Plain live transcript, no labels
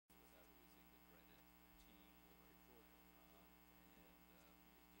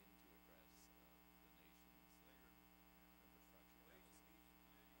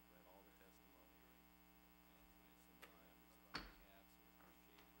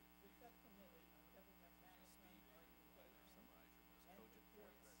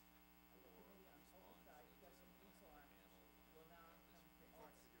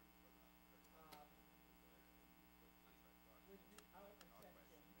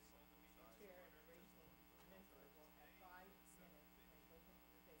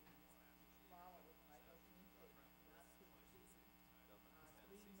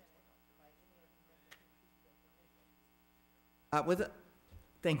With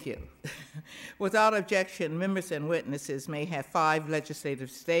Thank you. Without objection, members and witnesses may have 5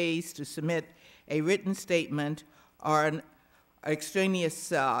 legislative stays to submit a written statement or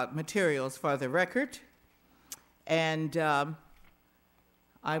extraneous materials for the record. And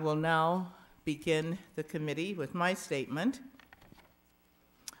I will now begin the committee with my statement.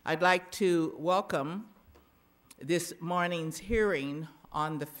 I'd like to welcome this morning's hearing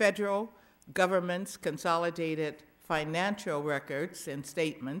on the federal government's consolidated financial records and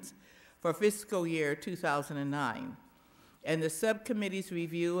statements for fiscal year 2009, and the subcommittee's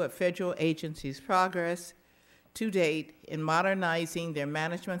review of federal agencies' progress to date in modernizing their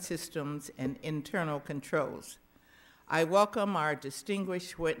management systems and internal controls. I welcome our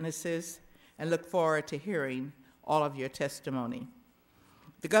distinguished witnesses and look forward to hearing all of your testimony.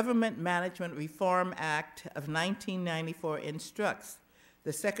 The Government Management Reform Act of 1994 instructs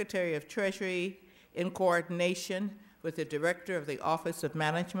the Secretary of Treasury, in coordination with the Director of the Office of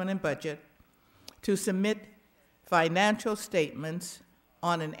Management and Budget, to submit financial statements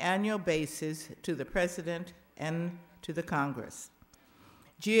on an annual basis to the President and to the Congress.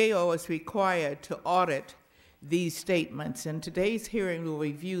 GAO is required to audit these statements, and today's hearing will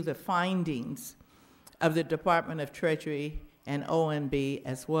review the findings of the Department of Treasury and OMB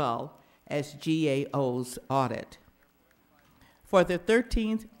as well as GAO's audit. For the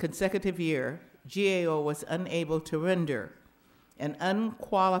 13th consecutive year, GAO was unable to render an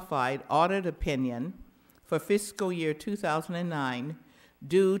unqualified audit opinion for fiscal year 2009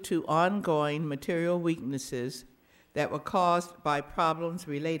 due to ongoing material weaknesses that were caused by problems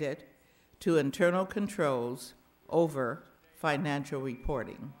related to internal controls over financial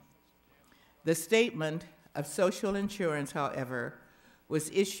reporting. The statement of social insurance, however,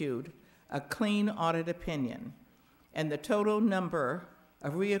 was issued a clean audit opinion, and the total number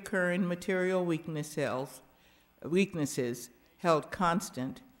of reoccurring material weaknesses held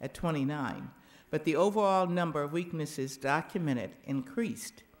constant at 29, but the overall number of weaknesses documented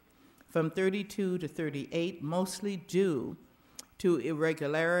increased from 32 to 38, mostly due to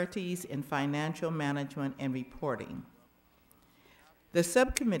irregularities in financial management and reporting. The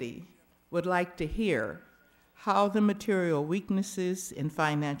subcommittee would like to hear how the material weaknesses in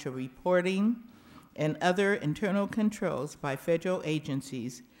financial reporting and other internal controls by federal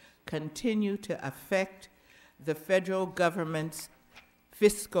agencies continue to affect the federal government's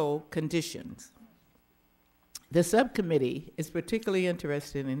fiscal conditions. The subcommittee is particularly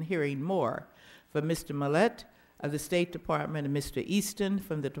interested in hearing more from Mr. Millett of the State Department and Mr. Easton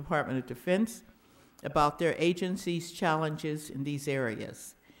from the Department of Defense about their agencies' challenges in these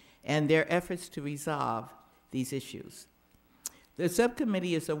areas and their efforts to resolve these issues. The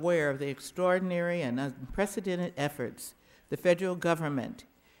subcommittee is aware of the extraordinary and unprecedented efforts the federal government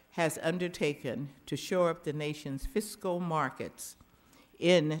has undertaken to shore up the nation's fiscal markets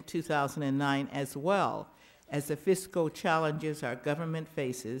in 2009, as well as the fiscal challenges our government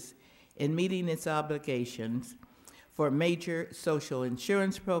faces in meeting its obligations for major social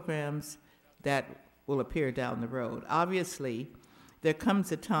insurance programs that will appear down the road. Obviously, there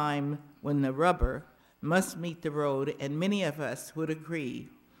comes a time when the rubber must meet the road, and many of us would agree,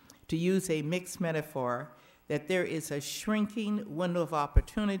 to use a mixed metaphor, that there is a shrinking window of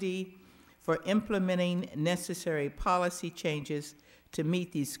opportunity for implementing necessary policy changes to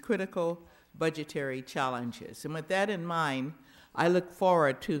meet these critical budgetary challenges. And with that in mind, I look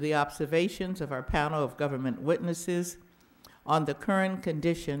forward to the observations of our panel of government witnesses on the current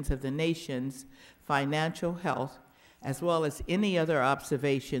conditions of the nation's financial health, as well as any other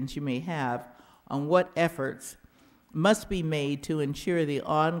observations you may have on what efforts must be made to ensure the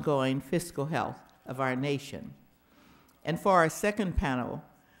ongoing fiscal health of our nation. And for our second panel,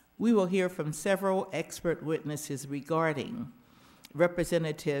 we will hear from several expert witnesses regarding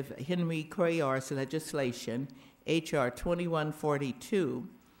Representative Henry Cuellar's legislation, H.R. 2142,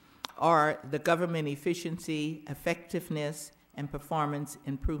 or the Government Efficiency, Effectiveness, and Performance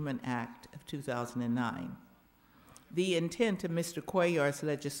Improvement Act of 2009. The intent of Mr. Cuellar's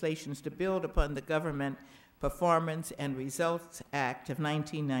legislation is to build upon the Government Performance and Results Act of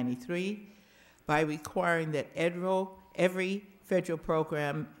 1993 by requiring that every federal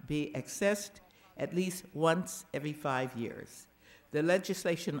program be accessed at least once every 5 years. The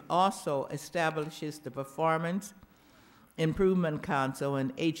legislation also establishes the Performance Improvement Council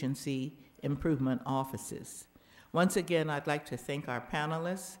and Agency Improvement Offices. Once again, I'd like to thank our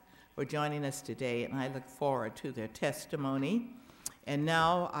panelists for joining us today, and I look forward to their testimony. And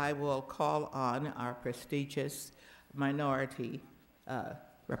now I will call on our prestigious minority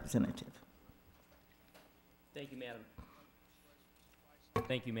representative. Thank you, Madam.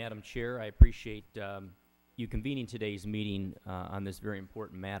 Thank you, Madam Chair. I appreciate you convening today's meeting on this very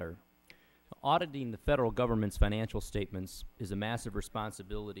important matter. Auditing the federal government's financial statements is a massive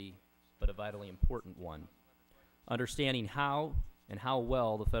responsibility, but a vitally important one. Understanding how and how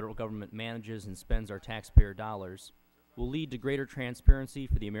well the federal government manages and spends our taxpayer dollars will lead to greater transparency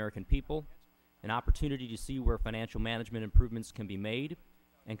for the American people, an opportunity to see where financial management improvements can be made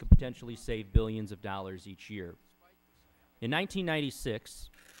and could potentially save billions of dollars each year. In 1996,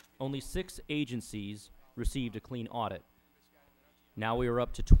 only 6 agencies received a clean audit. Now we are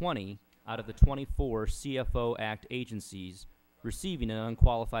up to 20 out of the 24 CFO Act agencies receiving an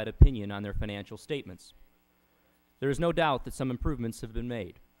unqualified opinion on their financial statements. There is no doubt that some improvements have been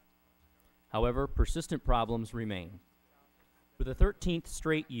made. However, persistent problems remain. For the 13th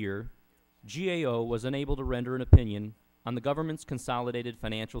straight year, GAO was unable to render an opinion on the government's consolidated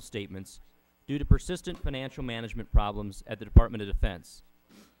financial statements due to persistent financial management problems at the Department of Defense,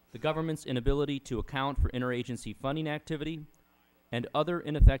 the government's inability to account for interagency funding activity, and other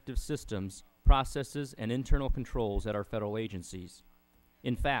ineffective systems, processes, and internal controls at our federal agencies.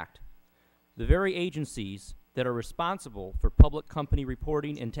 In fact, the very agencies that are responsible for public company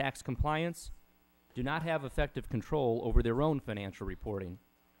reporting and tax compliance do not have effective control over their own financial reporting.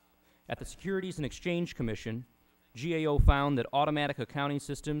 At the Securities and Exchange Commission, GAO found that automatic accounting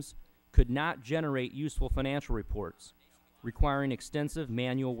systems could not generate useful financial reports, requiring extensive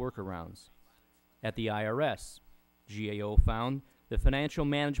manual workarounds. At the IRS, GAO found that financial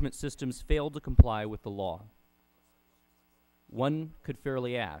management systems failed to comply with the law. One could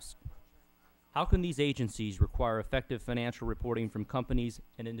fairly ask, how can these agencies require effective financial reporting from companies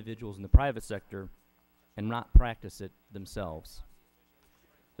and individuals in the private sector and not practice it themselves?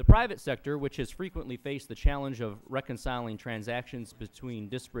 The private sector, which has frequently faced the challenge of reconciling transactions between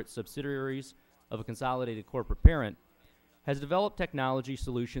disparate subsidiaries of a consolidated corporate parent, has developed technology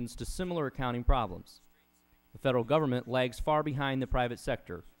solutions to similar accounting problems. The federal government lags far behind the private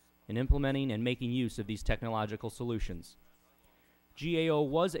sector in implementing and making use of these technological solutions. GAO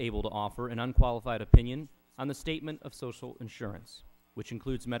was able to offer an unqualified opinion on the Statement of Social Insurance, which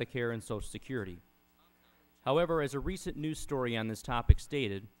includes Medicare and Social Security. However, as a recent news story on this topic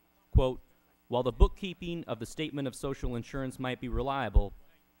stated, quote, while the bookkeeping of the Statement of Social Insurance might be reliable,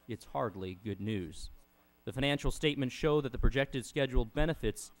 it's hardly good news. The financial statements show that the projected scheduled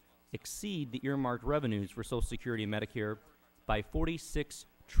benefits exceed the earmarked revenues for Social Security and Medicare by $46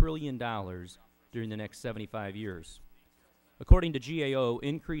 trillion during the next 75 years. According to GAO,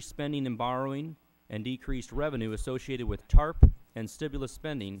 increased spending and borrowing and decreased revenue associated with TARP and stimulus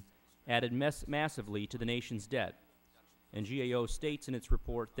spending added massively to the nation's debt. And GAO states in its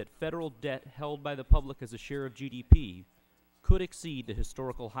report that federal debt held by the public as a share of GDP could exceed the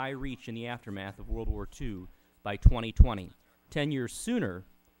historical high reached in the aftermath of World War II by 2020, 10 years sooner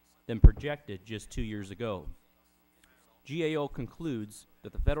than projected just 2 years ago. GAO concludes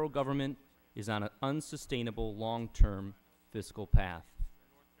that the federal government is on an unsustainable long-term fiscal path.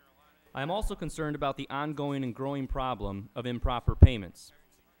 I am also concerned about the ongoing and growing problem of improper payments.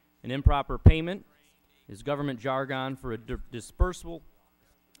 An improper payment is government jargon for a dispersal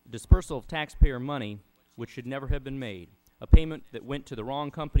of taxpayer money which should never have been made, a payment that went to the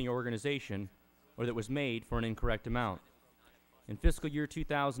wrong company or organization or that was made for an incorrect amount. In fiscal year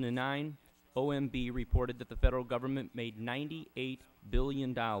 2009, OMB reported that the federal government made $98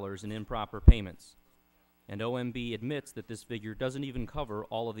 billion in improper payments. And OMB admits that this figure doesn't even cover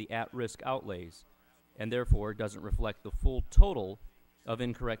all of the at-risk outlays, and therefore doesn't reflect the full total of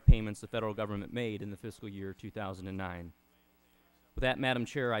incorrect payments the federal government made in the fiscal year 2009. With that, Madam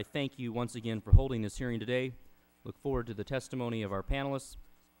Chair, I thank you once again for holding this hearing today. Look forward to the testimony of our panelists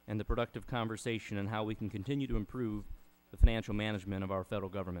and the productive conversation on how we can continue to improve the financial management of our federal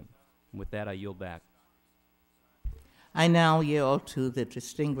government. And with that, I yield back. I now yield to the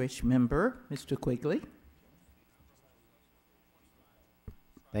distinguished member, Mr. Quigley.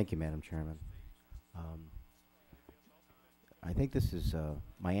 Thank you, Madam Chairman. I think this is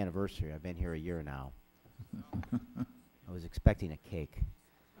my anniversary. I've been here a year now. I was expecting a cake.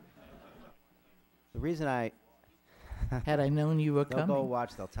 The reason I... Had I known you were they'll coming. go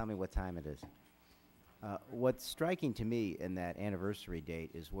watch. They'll tell me what time it is. What's striking to me in that anniversary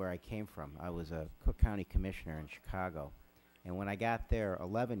date is where I came from. I was a Cook County Commissioner in Chicago. And when I got there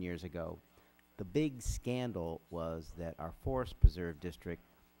 11 years ago, the big scandal was that our Forest Preserve District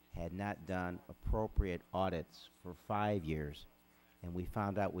had not done appropriate audits for 5 years. And we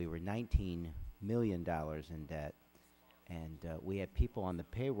found out we were $19 million in debt. And we had people on the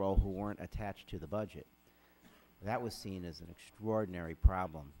payroll who weren't attached to the budget. That was seen as an extraordinary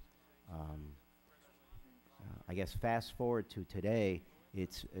problem. I guess fast forward to today,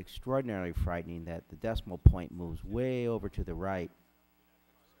 It's extraordinarily frightening that the decimal point moves way over to the right,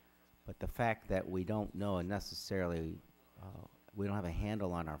 but the fact that we don't know and necessarily we don't have a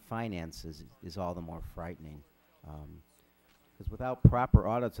handle on our finances is all the more frightening. Because without proper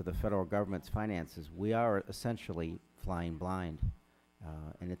audits of the federal government's finances, we are essentially flying blind,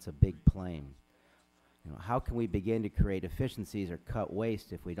 and it's a big plane. You know, how can we begin to create efficiencies or cut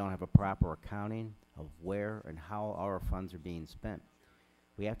waste if we don't have a proper accounting of where and how our funds are being spent?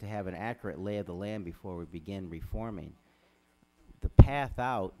 We have to have an accurate lay of the land before we begin reforming. The path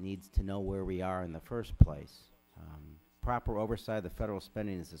out needs to know where we are in the first place. Proper oversight of the federal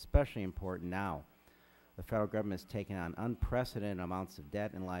spending is especially important now. The federal government has taken on unprecedented amounts of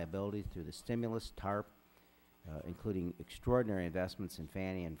debt and liabilities through the stimulus, TARP, including extraordinary investments in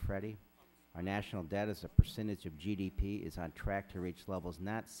Fannie and Freddie. Our national debt as a percentage of GDP is on track to reach levels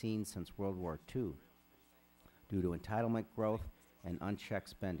not seen since World War II due to entitlement growth and unchecked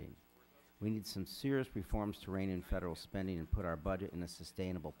spending. We need some serious reforms to rein in federal spending and put our budget in a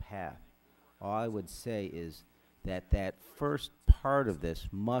sustainable path. All I would say is that that first part of this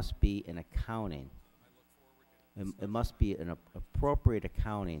must be an accounting. It must be an appropriate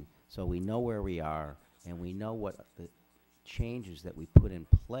accounting so we know where we are and we know what the changes that we put in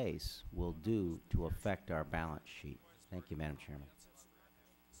place will do to affect our balance sheet. Thank you, Madam Chairman.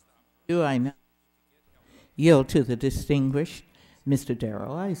 Do I now yield to the distinguished Mr.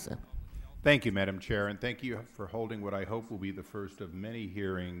 Darrell Issa? Thank you, Madam Chair, and thank you for holding what I hope will be the first of many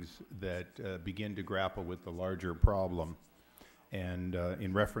hearings that begin to grapple with the larger problem. And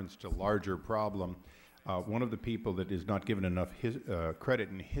in reference to larger problem, one of the people that is not given enough credit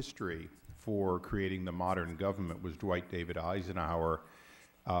in history for creating the modern government was Dwight David Eisenhower.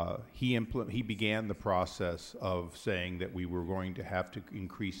 He began the process of saying that we were going to have to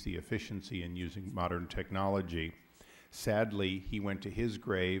increase the efficiency in using modern technology. Sadly, he went to his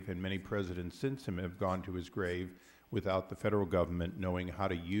grave, and many presidents since him have gone to his grave without the federal government knowing how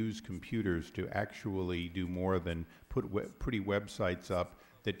to use computers to actually do more than put pretty websites up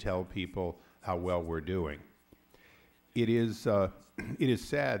that tell people how well we're doing. It is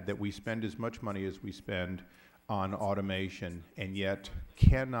sad that we spend as much money as we spend on automation and yet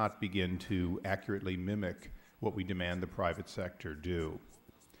cannot begin to accurately mimic what we demand the private sector do.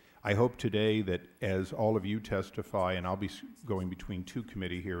 I hope today that as all of you testify, and I'll be going between two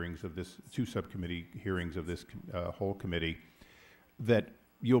subcommittee hearings of this whole committee, that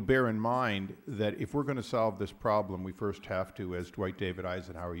you'll bear in mind that if we're going to solve this problem, we first have to, as Dwight David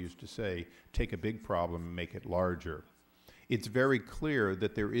Eisenhower used to say, take a big problem and make it larger. It's very clear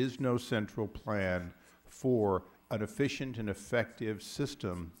that there is no central plan for an efficient and effective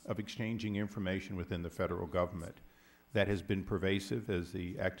system of exchanging information within the federal government. That has been pervasive, as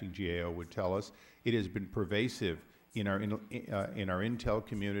the acting GAO would tell us. It has been pervasive in our intel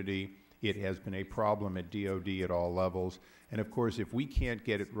community. It has been a problem at DOD at all levels. And of course, if we can't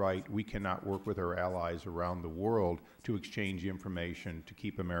get it right, we cannot work with our allies around the world to exchange information to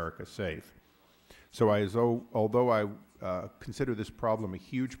keep America safe. So although I consider this problem a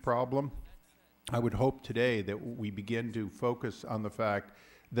huge problem, I would hope today that we begin to focus on the fact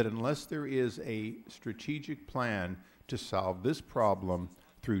that unless there is a strategic plan to solve this problem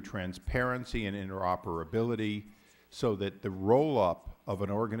through transparency and interoperability, so that the roll-up of an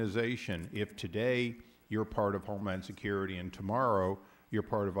organization, if today you're part of Homeland Security and tomorrow you're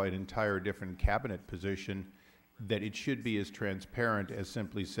part of an entire different cabinet position, that it should be as transparent as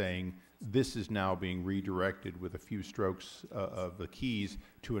simply saying this is now being redirected with a few strokes of the keys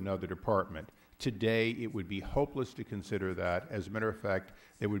to another department. Today, it would be hopeless to consider that. As a matter of fact,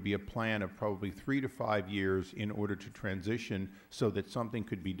 there would be a plan of probably 3 to 5 years in order to transition so that something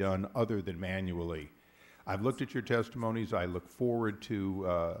could be done other than manually. I've looked at your testimonies. I look forward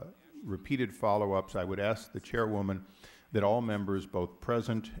to repeated follow-ups. I would ask the chairwoman that all members, both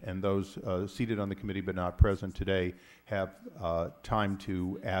present and those seated on the committee but not present today, have time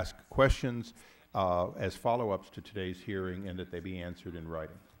to ask questions as follow-ups to today's hearing and that they be answered in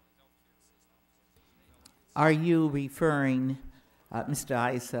writing. Are you referring,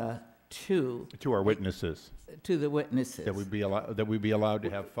 Mr. Issa, to our witnesses? To the witnesses. That we be allowed to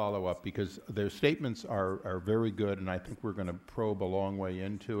have follow-up, because their statements are very good, and I think we're going to probe a long way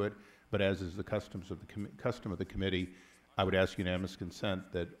into it. But as is the custom of the committee, I would ask unanimous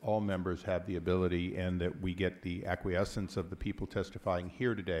consent that all members have the ability and that we get the acquiescence of the people testifying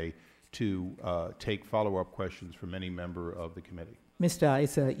here today to take follow-up questions from any member of the committee. Mr.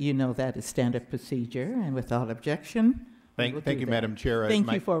 Issa, you know that is standard procedure, and without objection, We will Thank do you, that. Madam Chair.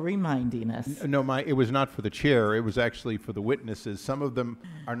 Thank you for reminding us. No, it was not for the chair. It was actually for the witnesses. Some of them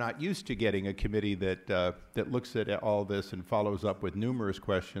are not used to getting a committee that looks at all this and follows up with numerous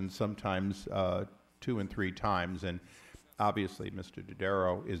questions, sometimes 2 and 3 times. And obviously, Mr.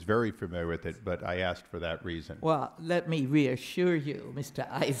 Dodaro is very familiar with it, but I asked for that reason. Well, let me reassure you, Mr.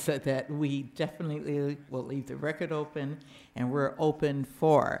 Isa, that we definitely will leave the record open, and we're open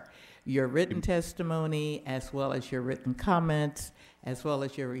for your written testimony, as well as your written comments, as well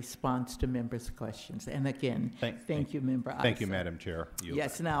as your response to members' questions. And again, thank you, Member Isa. Thank you, Madam Chair.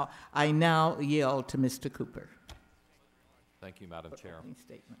 Yes, now, I now yield to Mr. Cooper. Thank you, Madam Chair. Opening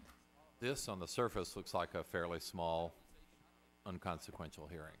statement. This, on the surface, looks like a fairly small, unconsequential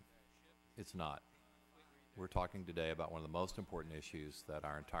hearing. It's not. We're talking today about one of the most important issues that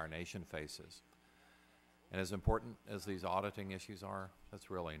our entire nation faces. And as important as these auditing issues are, that's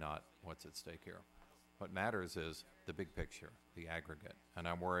really not what's at stake here. What matters is the big picture, the aggregate, and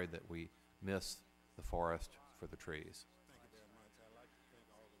I'm worried that we miss the forest for the trees.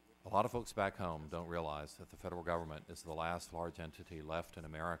 A lot of folks back home don't realize that the federal government is the last large entity left in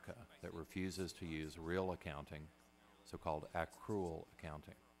America that refuses to use real accounting, so-called accrual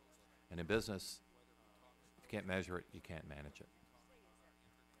accounting. And in business, if you can't measure it, you can't manage it.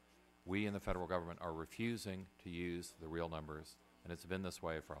 We in the federal government are refusing to use the real numbers, and it's been this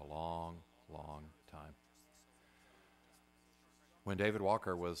way for a long, long time. When David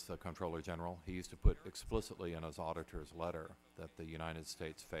Walker was the Comptroller General, he used to put explicitly in his auditor's letter that the United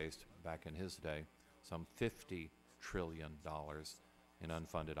States faced, back in his day, some $50 trillion in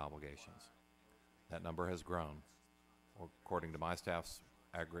unfunded obligations. That number has grown. According to my staff's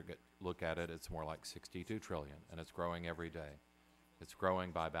aggregate look at it, it's more like 62 trillion, and it's growing every day. It's growing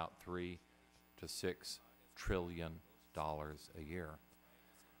by about $3 to $6 trillion a year.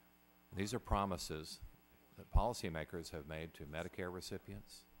 And these are promises that policymakers have made to Medicare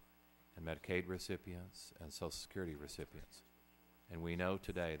recipients and Medicaid recipients and Social Security recipients. And we know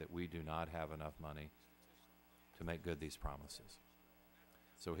today that we do not have enough money to make good these promises.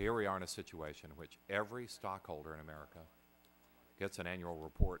 So here we are in a situation in which every stockholder in America gets an annual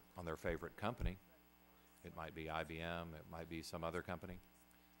report on their favorite company. It might be IBM, it might be some other company.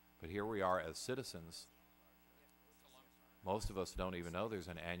 But here we are as citizens. Most of us don't even know there's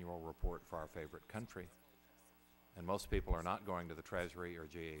an annual report for our favorite country. And most people are not going to the Treasury or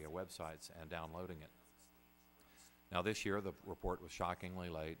GAO websites and downloading it. Now this year the report was shockingly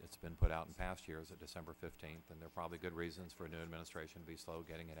late. It's been put out in past years at December 15th, and there are probably good reasons for a new administration to be slow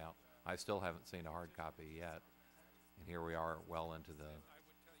getting it out. I still haven't seen a hard copy yet, and here we are well into the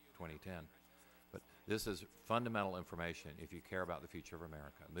 2010. But this is fundamental information if you care about the future of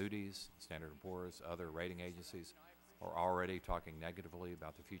America. Moody's, Standard & Poor's, other rating agencies are already talking negatively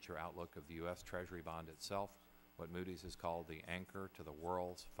about the future outlook of the U.S. Treasury bond itself, what Moody's has called the anchor to the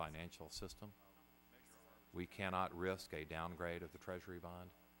world's financial system. We cannot risk a downgrade of the Treasury bond,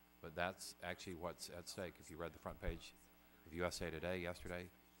 but that's actually what's at stake. If you read the front page of USA Today yesterday,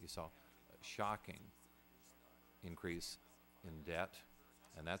 you saw a shocking increase in debt,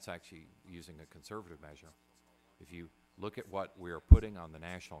 and that's actually using a conservative measure. If you look at what we are putting on the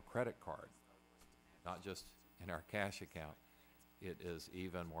national credit card, not just in our cash account, it is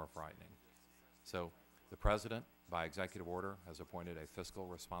even more frightening. So the President, by executive order, has appointed a Fiscal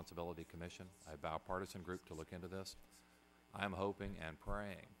Responsibility Commission, a bipartisan group to look into this. I am hoping and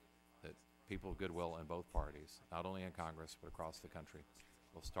praying that people of goodwill in both parties, not only in Congress but across the country,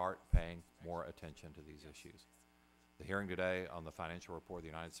 will start paying more attention to these issues. The hearing today on the financial report of the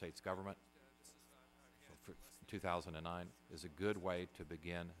United States government for 2009 is a good way to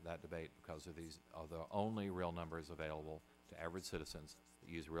begin that debate, because of these are the only real numbers available to average citizens that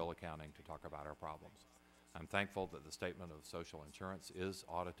use real accounting to talk about our problems. I'm thankful that the statement of social insurance is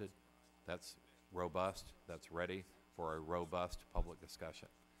audited. That's robust. That's ready for a robust public discussion.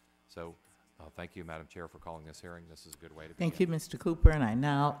 So thank you, Madam Chair, for calling this hearing. This is a good way to begin. Thank you, Mr. Cooper, and I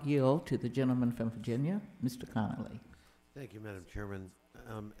now yield to the gentleman from Virginia, Mr. Connolly. Thank you, Madam Chairman,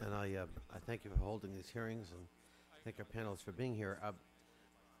 and I thank you for holding these hearings, and thank our panelists for being here.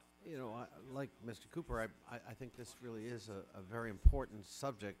 You know, like Mr. Cooper, I think this really is a very important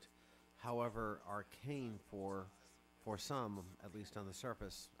subject, however arcane for some, at least on the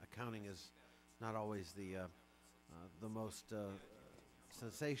surface. Accounting is not always the most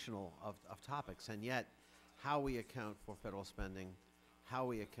sensational of topics, and yet how we account for federal spending, how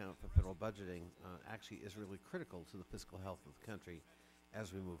we account for federal budgeting actually is really critical to the fiscal health of the country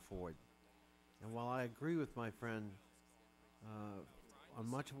as we move forward. And while I agree with my friend on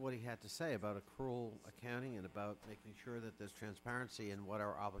much of what he had to say about accrual accounting and about making sure that there's transparency in what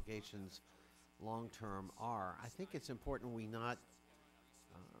our obligations long-term are, I think it's important we not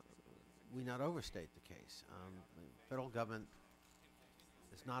overstate the case. The federal government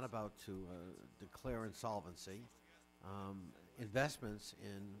is not about to declare insolvency. Investments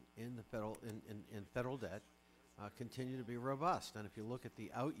in federal debt continue to be robust, and if you look at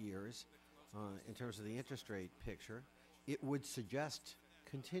the out years in terms of the interest rate picture, it would suggest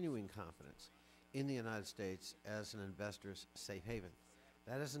continuing confidence in the United States as an investor's safe haven.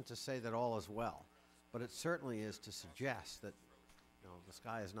 That isn't to say that all is well, but it certainly is to suggest that the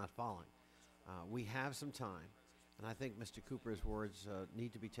sky is not falling. We have some time, and I think Mr. Cooper's words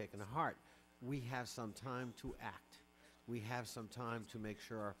need to be taken to heart. We have some time to act. We have some time to make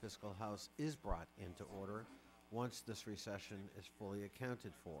sure our fiscal house is brought into order once this recession is fully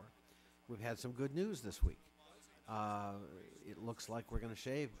accounted for. We've had some good news this week. It looks like we're going to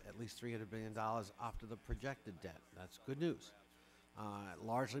shave at least $300 billion off to the projected debt. That's good news,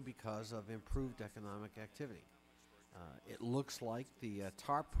 largely because of improved economic activity. It looks like the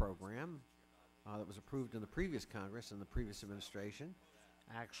TARP program that was approved in the previous Congress and the previous administration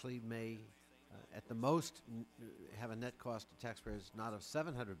actually may, at the most, have a net cost to taxpayers not of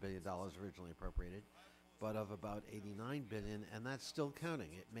 $700 billion originally appropriated, but of about $89 billion, and that's still counting.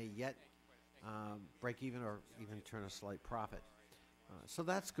 It may yet break even or even turn a slight profit. So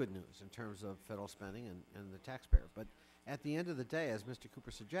that's good news in terms of federal spending and the taxpayer. But at the end of the day, as Mr.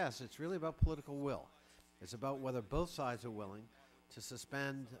 Cooper suggests, it's really about political will. It's about whether both sides are willing to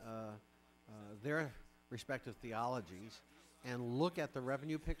suspend their respective theologies and look at the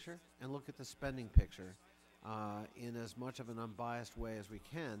revenue picture and look at the spending picture in as much of an unbiased way as we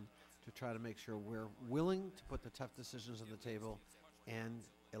can to try to make sure we're willing to put the tough decisions on the table and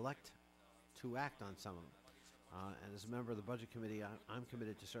elect to act on some of them. And as a member of the Budget Committee, I'm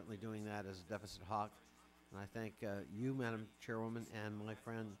committed to certainly doing that as a deficit hawk. And I thank you, Madam Chairwoman, and my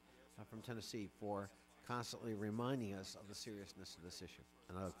friend from Tennessee for constantly reminding us of the seriousness of this issue.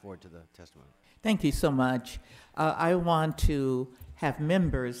 And I look forward to the testimony. Thank you so much. I want to have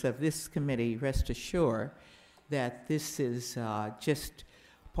members of this committee rest assured that this is just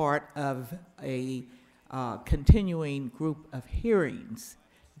part of a continuing group of hearings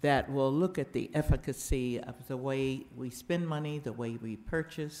that will look at the efficacy of the way we spend money, the way we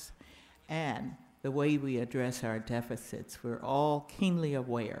purchase, and the way we address our deficits. We're all keenly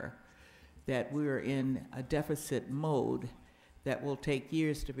aware that we're in a deficit mode that will take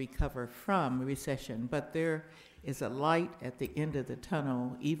years to recover from recession, but there is a light at the end of the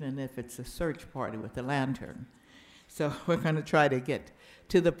tunnel, even if it's a search party with a lantern. So we're going to try to get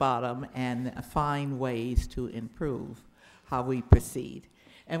to the bottom and find ways to improve how we proceed.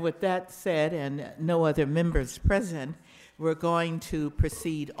 And with that said, and no other members present, we're going to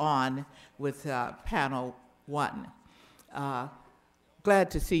proceed on with panel one.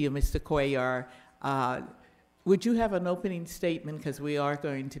 Glad to see you, Mr. Cuellar. Would you have an opening statement, because we are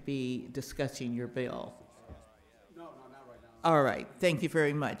going to be discussing your bill? No, not right now. All right, thank you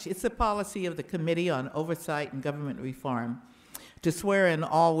very much. It's the policy of the Committee on Oversight and Government Reform to swear in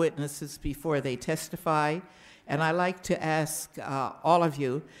all witnesses before they testify. And I'd like to ask all of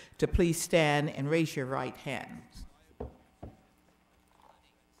you to please stand and raise your right hand.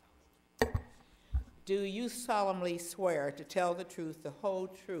 Do you solemnly swear to tell the truth, the whole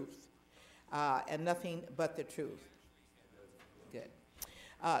truth, and nothing but the truth? Good.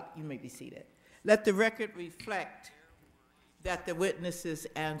 You may be seated. Let the record reflect that the witnesses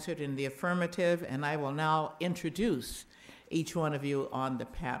answered in the affirmative, and I will now introduce each one of you on the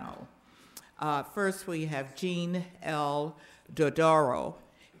panel. First, we have Jean L. Dodaro,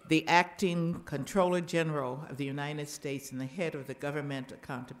 the Acting Comptroller General of the United States and the head of the Government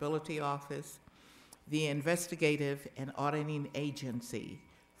Accountability Office, the investigative and auditing agency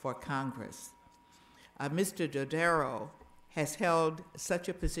for Congress. Mr. Dodaro has held such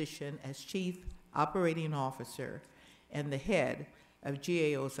a position as Chief Operating Officer and the head of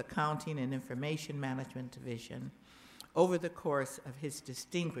GAO's Accounting and Information Management Division over the course of his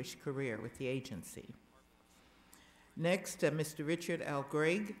distinguished career with the agency. Next, Mr. Richard L.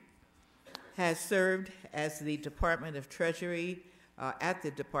 Gregg has served as the Department of Treasury, at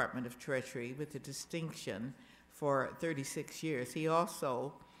the Department of Treasury with a distinction for 36 years. He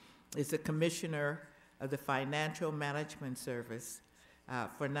also is a commissioner of the Financial Management Service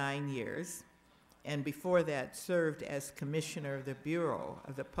for 9 years, and before that served as commissioner of the Bureau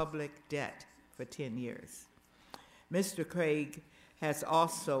of the Public Debt for 10 years. Mr. Craig has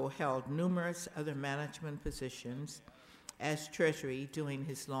also held numerous other management positions as Treasury during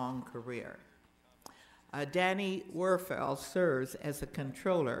his long career. Danny Werfel serves as a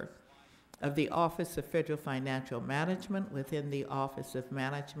controller of the Office of Federal Financial Management within the Office of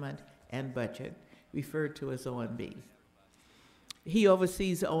Management and Budget, referred to as OMB. He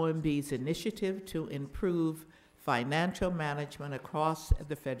oversees OMB's initiative to improve financial management across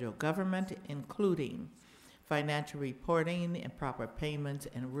the federal government, including financial reporting and proper payments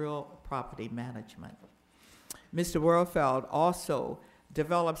and real property management. Mr. Werfeld also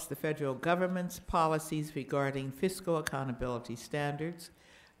develops the federal government's policies regarding fiscal accountability standards,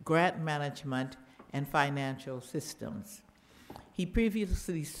 grant management, and financial systems. He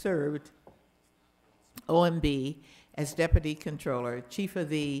previously served OMB as Deputy Controller, Chief of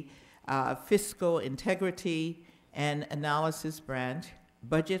the Fiscal Integrity and Analysis Branch,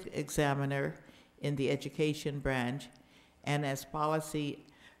 Budget Examiner in the Education Branch, and as Policy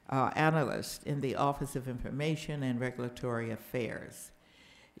Analyst in the Office of Information and Regulatory Affairs.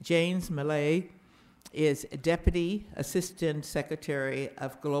 James Millay is Deputy Assistant Secretary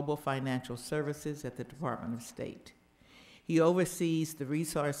of Global Financial Services at the Department of State. He oversees the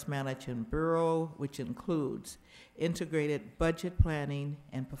Resource Management Bureau, which includes integrated budget planning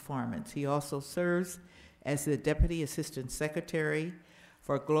and performance. He also serves as the Deputy Assistant Secretary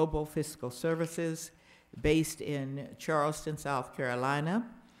for Global Fiscal Services, based in Charleston, South Carolina,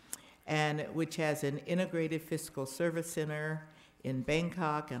 and which has an integrated fiscal service center in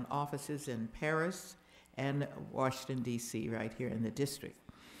Bangkok and offices in Paris and Washington, D.C., right here in the district.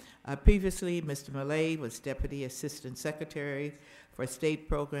 Previously, Mr. Millay was Deputy Assistant Secretary for State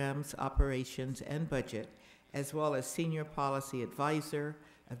Programs, Operations, and Budget, as well as Senior Policy Advisor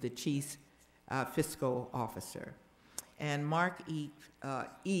of the Chief Fiscal Officer. And Mark E.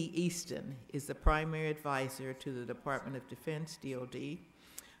 Easton is the Primary Advisor to the Department of Defense, DoD,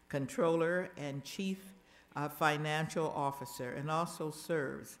 Controller and Chief Financial Officer, and also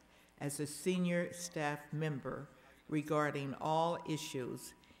serves as a senior staff member regarding all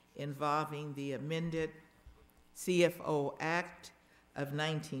issues involving the amended CFO Act of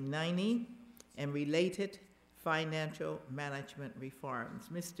 1990 and related financial management reforms.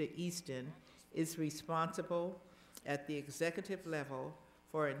 Mr. Easton is responsible at the executive level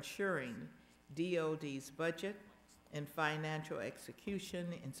for ensuring DoD's budget and financial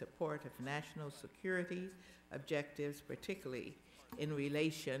execution in support of national security objectives, particularly in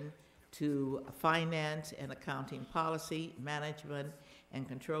relation to finance and accounting policy, management and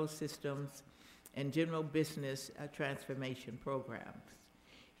control systems, and general business transformation programs.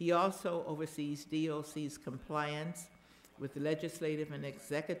 He also oversees DOC's compliance with legislative and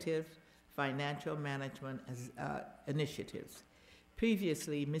executive financial management initiatives.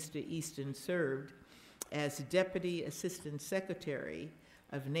 Previously, Mr. Easton served as Deputy Assistant Secretary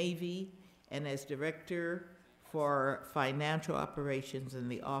of Navy and as Director for Financial Operations in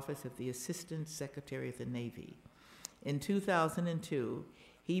the Office of the Assistant Secretary of the Navy. In 2002,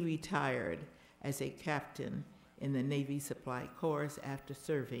 he retired as a captain in the Navy Supply Corps after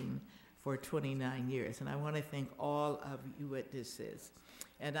serving for 29 years. And I want to thank all of you witnesses.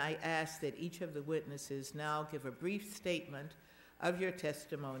 And I ask that each of the witnesses now give a brief statement of your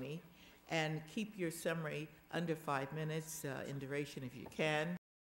testimony and keep your summary under 5 minutes in duration if you can.